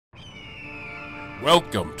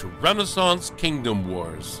Welcome to Renaissance Kingdom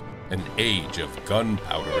Wars, an age of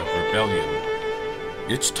gunpowder and rebellion.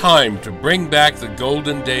 It's time to bring back the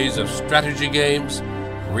golden days of strategy games,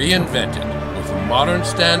 reinvented with modern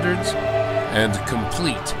standards and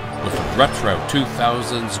complete with retro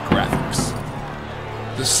 2000s graphics.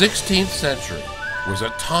 The 16th century was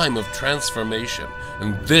a time of transformation,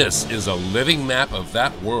 and this is a living map of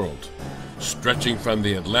that world, stretching from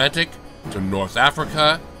the Atlantic to North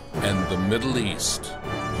Africa and the Middle East.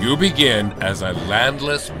 You begin as a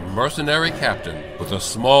landless mercenary captain with a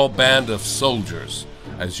small band of soldiers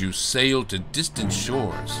as you sail to distant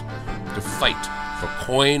shores to fight for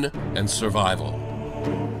coin and survival.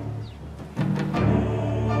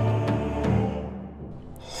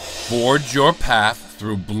 Forge your path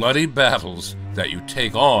through bloody battles that you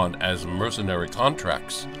take on as mercenary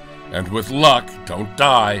contracts, and with luck, don't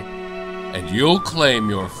die, and you'll claim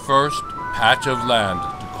your first patch of land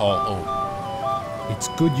to call home. It's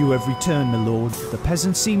good you have returned, my lord. The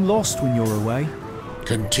peasants seem lost when you're away.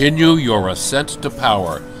 Continue your ascent to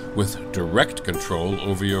power with direct control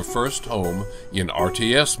over your first home in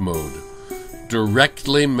RTS mode.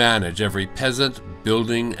 Directly manage every peasant,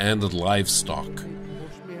 building, and livestock.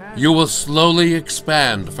 You will slowly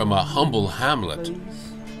expand from a humble hamlet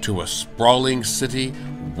to a sprawling city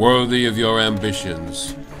worthy of your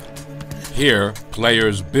ambitions. Here,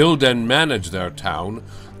 players build and manage their town,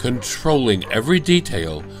 controlling every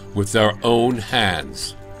detail with their own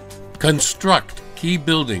hands. Construct key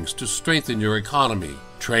buildings to strengthen your economy,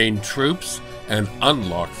 train troops, and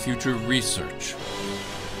unlock future research.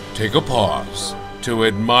 Take a pause to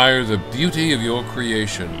admire the beauty of your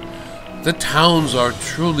creation. The towns are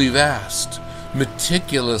truly vast,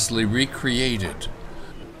 meticulously recreated.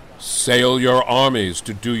 Sail your armies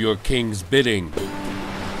to do your king's bidding.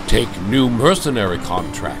 Take new mercenary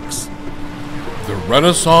contracts. The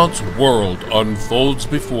Renaissance world unfolds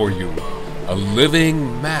before you, a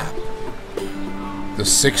living map. The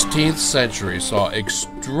 16th century saw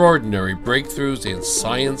extraordinary breakthroughs in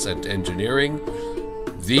science and engineering.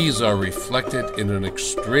 These are reflected in an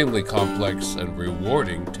extremely complex and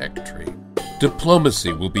rewarding tech tree.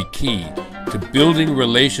 Diplomacy will be key to building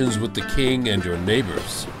relations with the king and your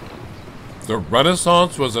neighbors. The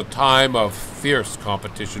Renaissance was a time of fierce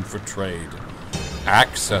competition for trade.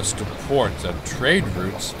 Access to ports and trade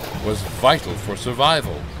routes was vital for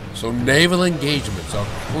survival, so naval engagements are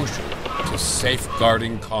crucial to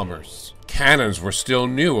safeguarding commerce. Cannons were still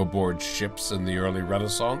new aboard ships in the early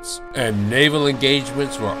Renaissance, and naval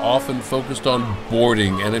engagements were often focused on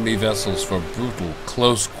boarding enemy vessels for brutal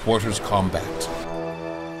close-quarters combat.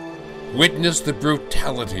 Witness the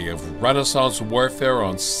brutality of Renaissance warfare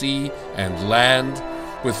on sea and land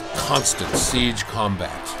with constant siege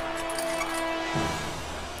combat.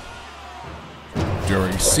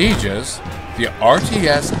 During sieges, the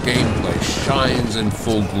RTS gameplay shines in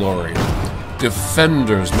full glory.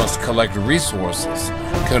 Defenders must collect resources,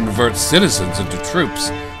 convert citizens into troops,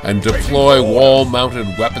 and deploy wall-mounted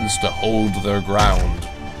weapons to hold their ground.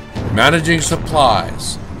 Managing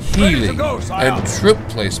supplies, healing, and troop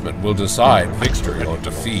placement will decide victory or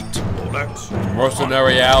defeat.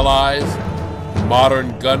 Mercenary allies,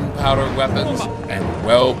 modern gunpowder weapons, and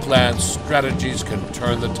well-planned strategies can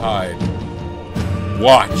turn the tide.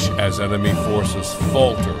 Watch as enemy forces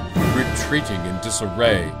falter, retreating in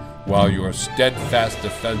disarray, while your steadfast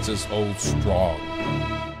defenses hold strong.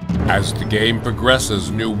 As the game progresses,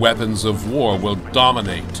 new weapons of war will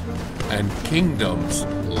dominate, and kingdoms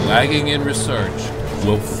lagging in research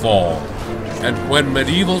will fall. And when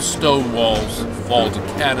medieval stone walls fall to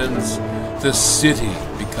cannons, the city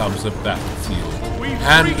becomes a battlefield.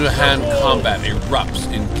 Hand-to-hand combat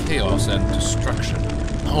erupts in chaos and destruction.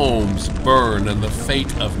 Homes burn, and the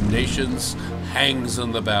fate of nations hangs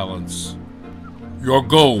in the balance. Your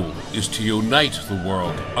goal is to unite the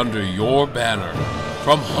world under your banner,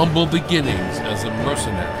 from humble beginnings as a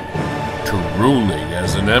mercenary to ruling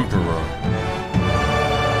as an emperor.